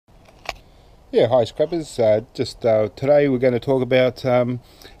Yeah, hi scrappers. Today we're going to talk about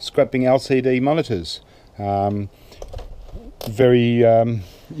scrapping LCD monitors. Very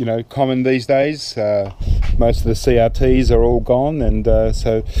common these days. Most of the CRTs are all gone, and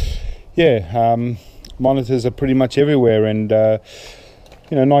monitors are pretty much everywhere, and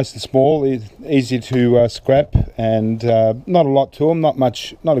nice and small, easy to scrap, and not a lot to them,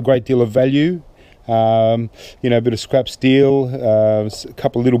 not a great deal of value. A bit of scrap steel, a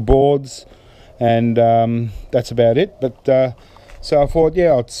couple of little boards, and that's about it. But so I thought,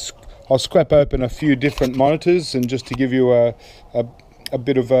 I'll scrap open a few different monitors, and just to give you a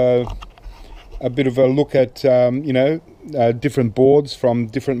bit of a look at different boards from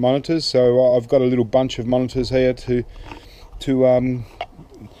different monitors. So I've got a little bunch of monitors here to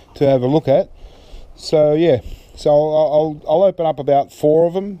have a look at. So I'll open up about 4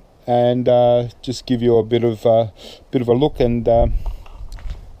 of them and just give you a bit of a look. And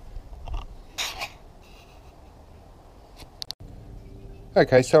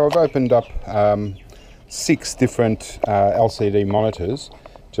okay, so I've opened up 6 different LCD monitors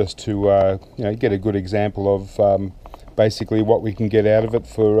just to get a good example of basically what we can get out of it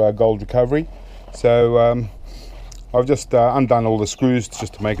for gold recovery. So I've just undone all the screws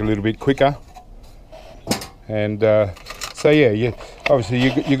just to make it a little bit quicker. And obviously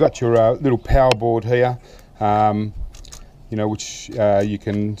you got your little power board here, which you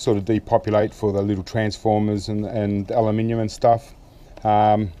can sort of depopulate for the little transformers and aluminium and stuff.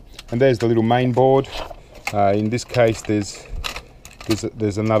 And there's the little main board. In this case, there's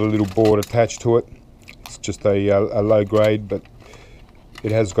another little board attached to it. It's just a low grade, but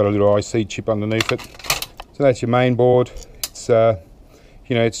it has got a little IC chip underneath it. So that's your main board. It's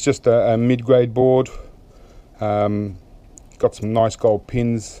it's just a mid-grade board. Got some nice gold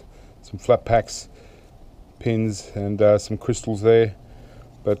pins, some flat packs pins, and some crystals there,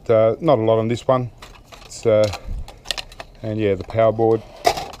 but not a lot on this one. It's the power board.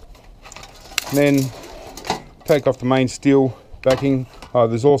 And then take off the main steel backing.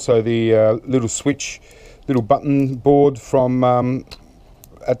 There's also the little button board from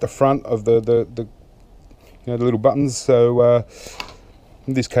at the front of the little buttons. So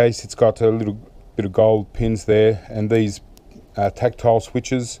in this case, it's got a little bit of gold pins there, and these tactile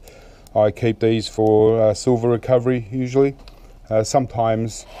switches, I keep these for silver recovery usually.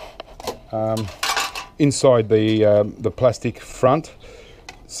 Sometimes inside the plastic front,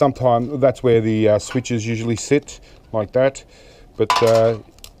 sometimes that's where the switches usually sit, like that. But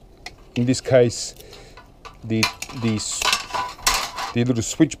in this case, the little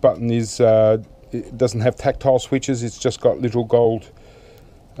switch button it doesn't have tactile switches. It's just got little gold,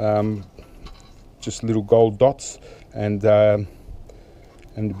 just little gold dots. And if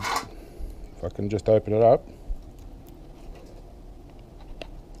I can just open it up.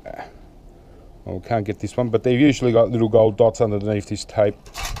 Well, we can't get this one, but they've usually got little gold dots underneath this tape.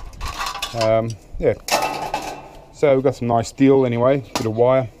 So we've got some nice steel anyway, bit of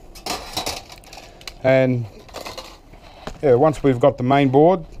wire. And once we've got the main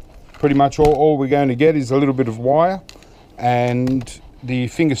board, pretty much all we're going to get is a little bit of wire and the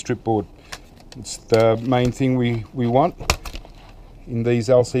finger strip board. It's the main thing we want in these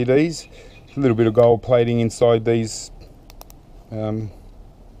LCDs. A little bit of gold plating inside these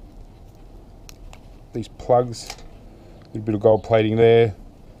plugs. A little bit of gold plating there,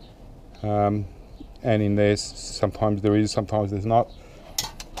 and in there sometimes there is, sometimes there's not.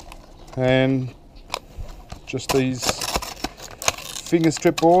 And just these finger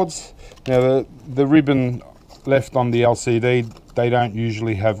strip boards. Now the ribbon left on the LCD, they don't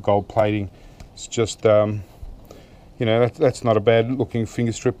usually have gold plating. It's just that's not a bad looking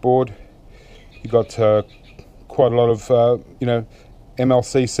finger strip board. You've got quite a lot of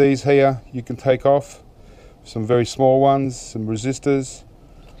mlccs here you can take off, some very small ones, some resistors,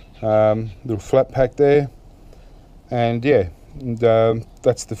 little flat pack there, and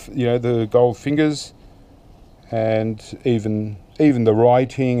that's the gold fingers, and even the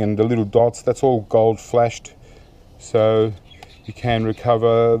writing and the little dots, that's all gold flashed, so you can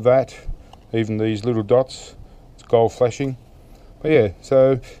recover that. Even these little dots, it's gold flashing. But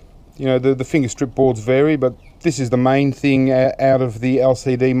so the finger strip boards vary, but this is the main thing out of the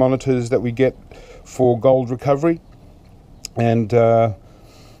LCD monitors that we get for gold recovery. And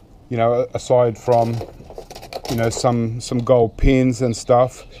aside from some gold pins and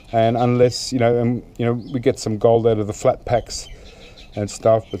stuff, and unless we get some gold out of the flat packs and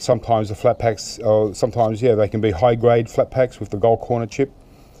stuff, but sometimes the flat packs, they can be high grade flat packs with the gold corner chip.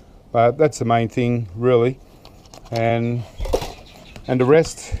 That's the main thing really, and the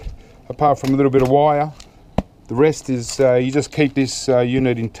rest, apart from a little bit of wire, the rest is you just keep this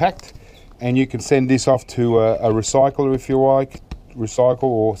unit intact, and you can send this off to a recycler if you like,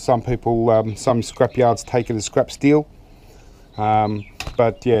 or some people, some scrapyards take it as scrap steel.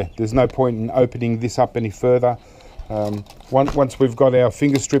 But yeah, there's no point in opening this up any further. Once we've got our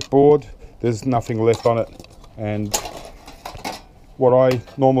finger strip board, there's nothing left on it. And what I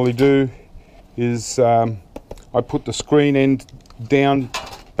normally do is I put the screen end down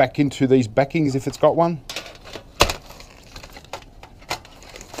back into these backings if it's got one.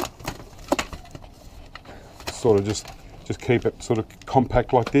 Sort of just keep it sort of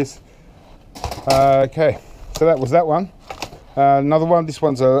compact like this. Okay, so that was that one. Another one, this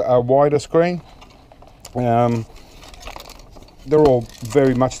one's a wider screen. They're all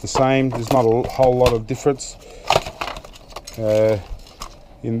very much the same. There's not a whole lot of difference.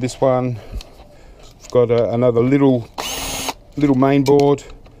 In this one, we've got another little main board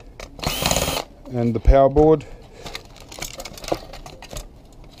and the power board.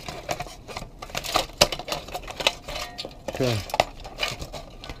 Okay.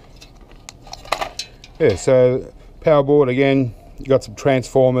 Yeah, so power board again, you got some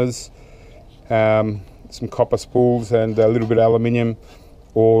transformers, some copper spools and a little bit of aluminium,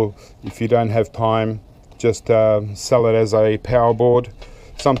 or if you don't have time, just sell it as a power board.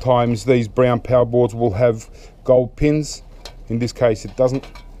 Sometimes these brown power boards will have gold pins. In this case it doesn't.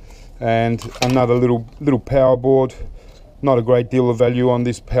 And another little power board. Not a great deal of value on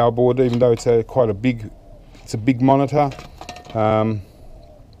this power board, even though it's a big monitor.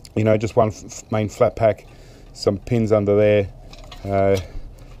 You know, just one main flat pack, some pins under there,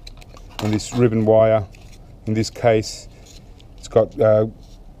 and this ribbon wire. In this case, it's got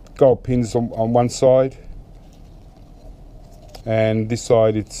gold pins on one side, and this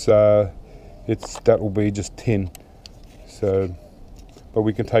side that will be just tin. So, but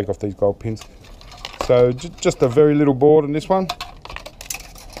we can take off these gold pins. So just a very little board on this one,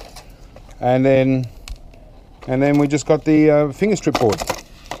 and then we just got the finger strip board.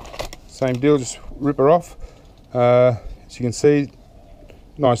 Same deal, just rip her off. As you can see,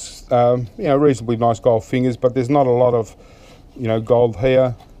 nice, you know, reasonably nice gold fingers, but there's not a lot of, you know, gold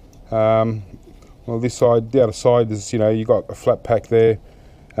here. Well, this side, the other side is, you know, you got a flat pack there.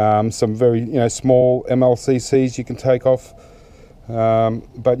 Some very, you know, small mlccs you can take off.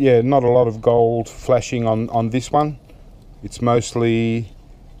 But yeah, not a lot of gold flashing on this one. It's mostly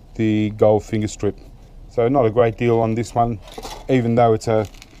the gold finger strip. So not a great deal on this one, even though it's a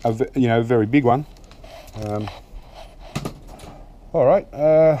you know, very big one. All right,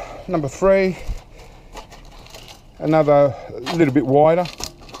 number 3, another little bit wider.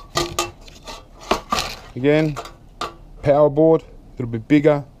 Again, power board, a little bit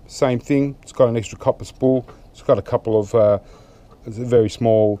bigger, same thing. It's got an extra copper spool. It's got a couple of very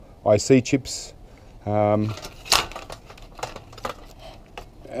small IC chips, and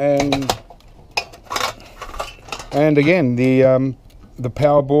again the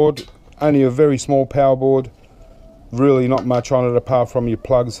power board, only a very small power board, really not much on it apart from your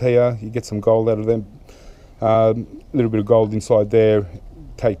plugs here. You get some gold out of them, a little bit of gold inside there.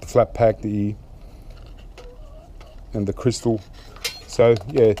 Take the flat pack and the crystal. So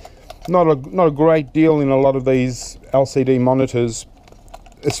yeah, not a great deal in a lot of these LCD monitors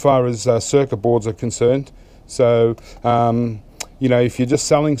as far as circuit boards are concerned. So you know, if you're just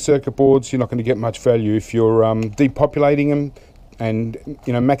selling circuit boards, you're not going to get much value. If you're depopulating them and,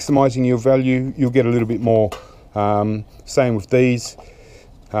 you know, maximizing your value, you'll get a little bit more. Same with these,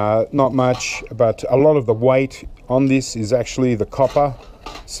 not much, but a lot of the weight on this is actually the copper.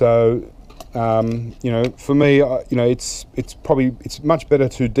 So you know, for me, you know, it's much better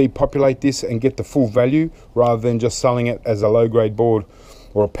to depopulate this and get the full value rather than just selling it as a low-grade board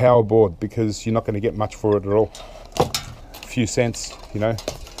or a power board, because you're not going to get much for it at all. A few cents, you know,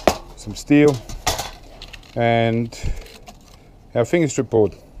 some steel, and our finger strip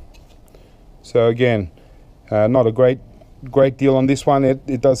board. So again, not a great deal on this one.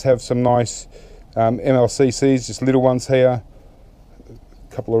 It does have some nice mlccs, just little ones here,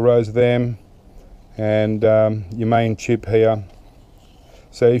 a couple of rows of them, and your main chip here.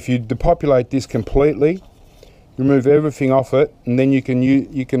 So if you depopulate this completely, remove everything off it, and then you can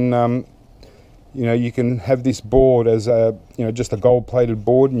you know, you can have this board as a, you know, just a gold-plated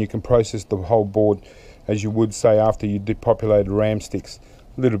board, and you can process the whole board as you would, say, after you depopulated RAM sticks.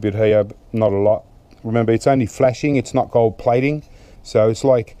 A little bit here, but not a lot. Remember, it's only flashing, it's not gold plating, so it's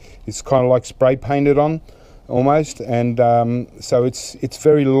kind of like spray painted on almost, and so it's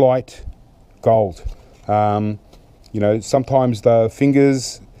very light gold. You know, sometimes the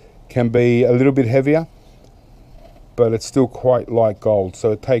fingers can be a little bit heavier, but it's still quite light gold,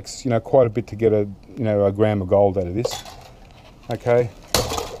 so it takes, you know, quite a bit to get a gram of gold out of this. Okay,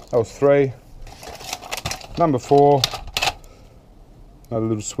 that was 3. Number 4, another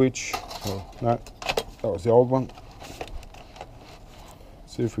little switch. Oh, no, that was the old one.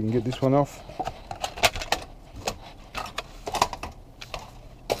 See if we can get this one off.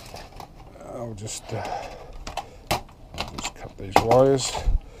 I'll just cut these wires.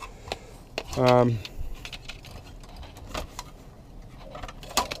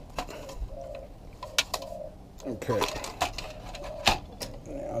 Okay,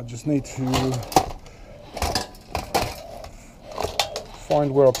 I just need to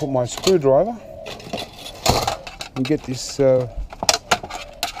find where I put my screwdriver and get this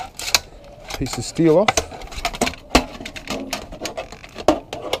piece of steel off.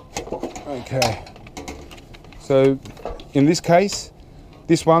 Okay, so in this case,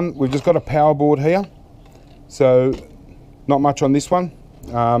 this one, we've just got a power board here, so not much on this one.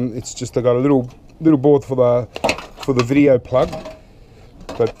 It's just I got a little board for the video plug,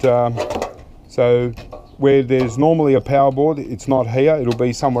 but so where there's normally a power board, it's not here, it'll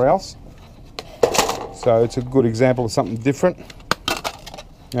be somewhere else. So it's a good example of something different.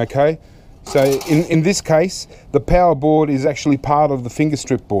 Okay, so in this case, the power board is actually part of the finger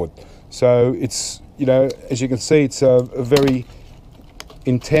strip board. So it's, you know, as you can see, it's a very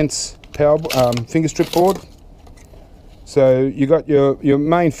intense power finger strip board. So you got your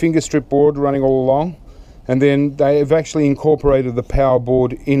main finger strip board running all along, and then they have actually incorporated the power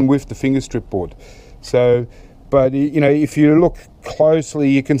board in with the finger strip board. So, but you know, if you look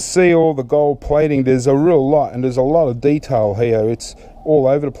closely, you can see all the gold plating. There's a real lot, and there's a lot of detail here. It's all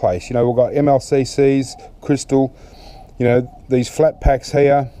over the place. You know, we've got mlccs, crystal, you know, these flat packs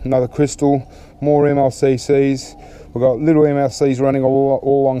here, another crystal, more mlccs. We've got little mlcs running all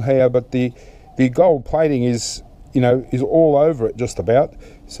along here, but the gold plating is, you know, is all over it just about.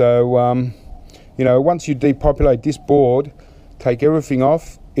 So you know, once you depopulate this board, take everything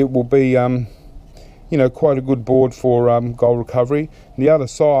off, it will be you know, quite a good board for gold recovery. And the other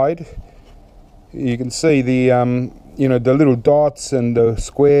side, you can see the you know, the little dots and the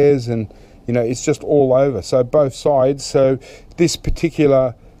squares, and you know, it's just all over. So both sides. So this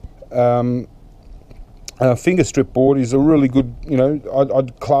particular finger strip board is a really good, you know,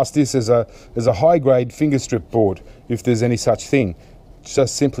 I'd class this as a high grade finger strip board, if there's any such thing,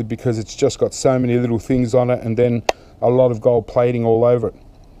 just simply because it's just got so many little things on it, and then a lot of gold plating all over it.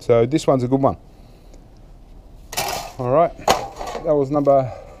 So this one's a good one. All right, that was number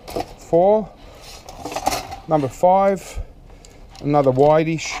 4. Number 5, another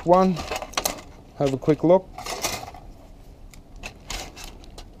wide-ish one. Have a quick look.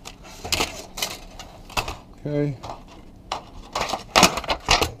 Okay.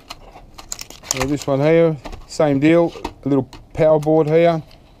 So this one here, same deal, a little power board here,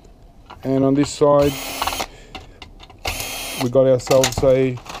 and on this side we got ourselves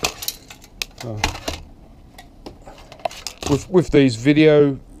a with these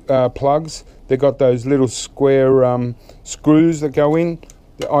video plugs, they got those little square screws that go in.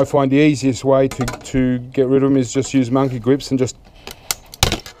 I find the easiest way to get rid of them is just use monkey grips and just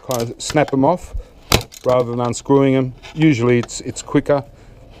kind of snap them off rather than unscrewing them. Usually it's quicker.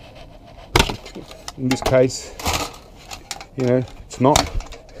 In this case, you know, it's not.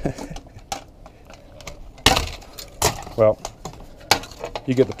 Well,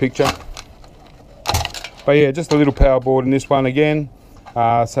 you get the picture. But yeah, just a little power board in this one again,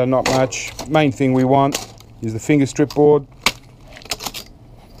 so not much. Main thing we want is the finger strip board,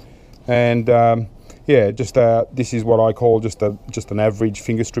 and yeah, just this is what I call just an average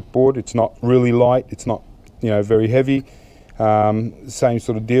finger strip board. It's not really light, it's not, you know, very heavy. Same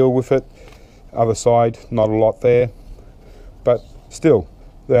sort of deal with it. Other side, not a lot there, but still,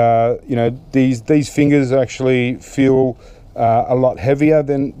 you know, these fingers actually feel a lot heavier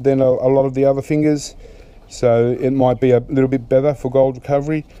than a lot of the other fingers. So it might be a little bit better for gold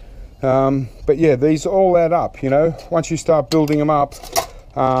recovery. But yeah, these all add up, you know, once you start building them up.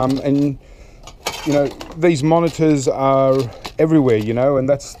 And, you know, these monitors are everywhere, you know, and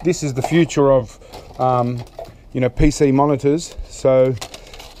this is the future of, you know, PC monitors. So,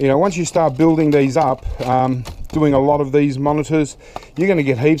 you know, once you start building these up, doing a lot of these monitors, you're going to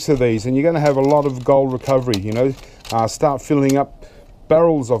get heaps of these, and you're going to have a lot of gold recovery, you know. Start filling up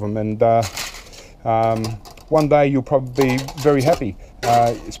barrels of them, and one day you'll probably be very happy,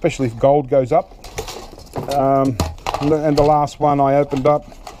 especially if gold goes up. And the last one I opened up,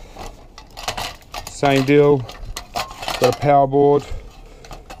 same deal, got a power board,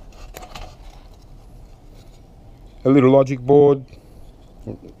 a little logic board,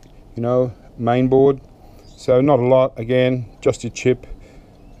 you know, main board. So not a lot, again, just your chip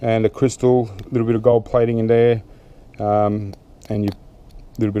and a crystal, a little bit of gold plating in there, and your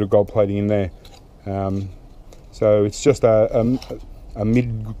little bit of gold plating in there. So it's just a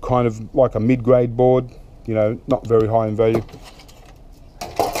mid, kind of like a mid-grade board, you know, not very high in value.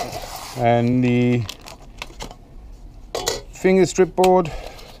 And the finger strip board,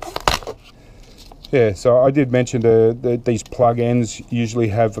 yeah, so I did mention these plug ends usually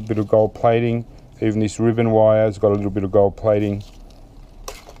have a bit of gold plating. Even this ribbon wire has got a little bit of gold plating.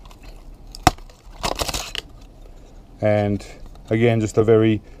 And again, just a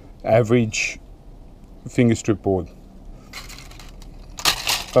very average finger strip board,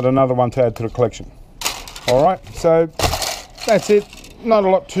 but another one to add to the collection. All right, so that's it. Not a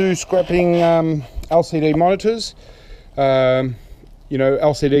lot to scrapping LCD monitors. You know,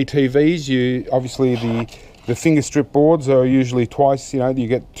 LCD TVs, you obviously the finger strip boards are usually twice, you know, you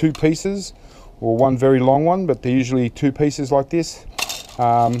get two pieces or one very long one, but they're usually two pieces like this.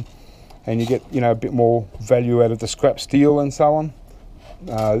 And you get, you know, a bit more value out of the scrap steel and so on.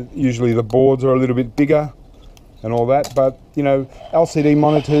 Usually the boards are a little bit bigger and all that, but you know, LCD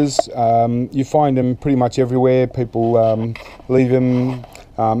monitors, you find them pretty much everywhere. People leave them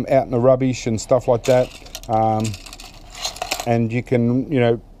out in the rubbish and stuff like that, and you can, you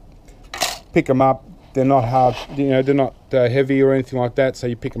know, pick them up. They're not hard, you know, they're not heavy or anything like that, so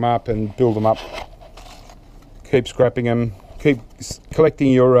you pick them up and build them up. Keep scrapping them, keep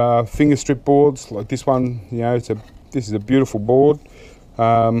collecting your finger strip boards like this one. You know, this is a beautiful board.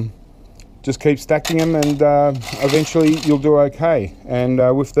 Just keep stacking them, and eventually you'll do okay.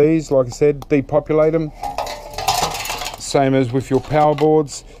 And with these, like I said, depopulate them. Same as with your power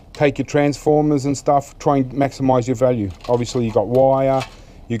boards. Take your transformers and stuff, try and maximize your value. Obviously you got wire,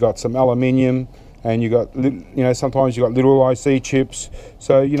 you got some aluminium, and you got, you know, sometimes you got little IC chips.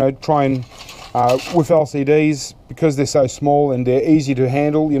 So, you know, try and with LCDs, because they're so small and they're easy to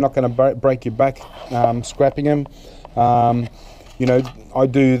handle, you're not going to break your back scrapping them. You know, I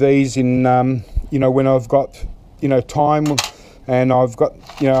do these in, you know, when I've got, you know, time and I've got,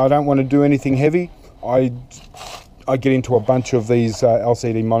 you know, I don't want to do anything heavy, I get into a bunch of these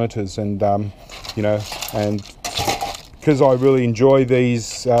LCD monitors, and, you know, and because I really enjoy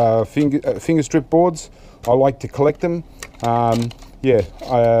these finger strip boards, I like to collect them. Yeah,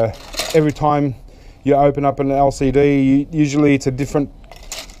 every time you open up an LCD, usually it's a different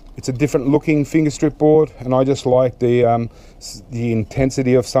looking finger strip board, and I just like the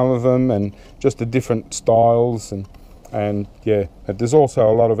intensity of some of them and just the different styles, and yeah, there's also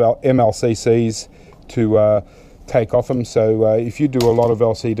a lot of mlccs to take off them. So if you do a lot of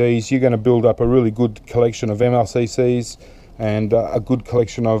LCDs, you're going to build up a really good collection of mlccs and a good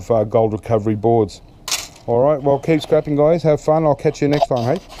collection of gold recovery boards. All right, well, keep scrapping, guys. Have fun. I'll catch you next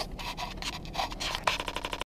time, hey?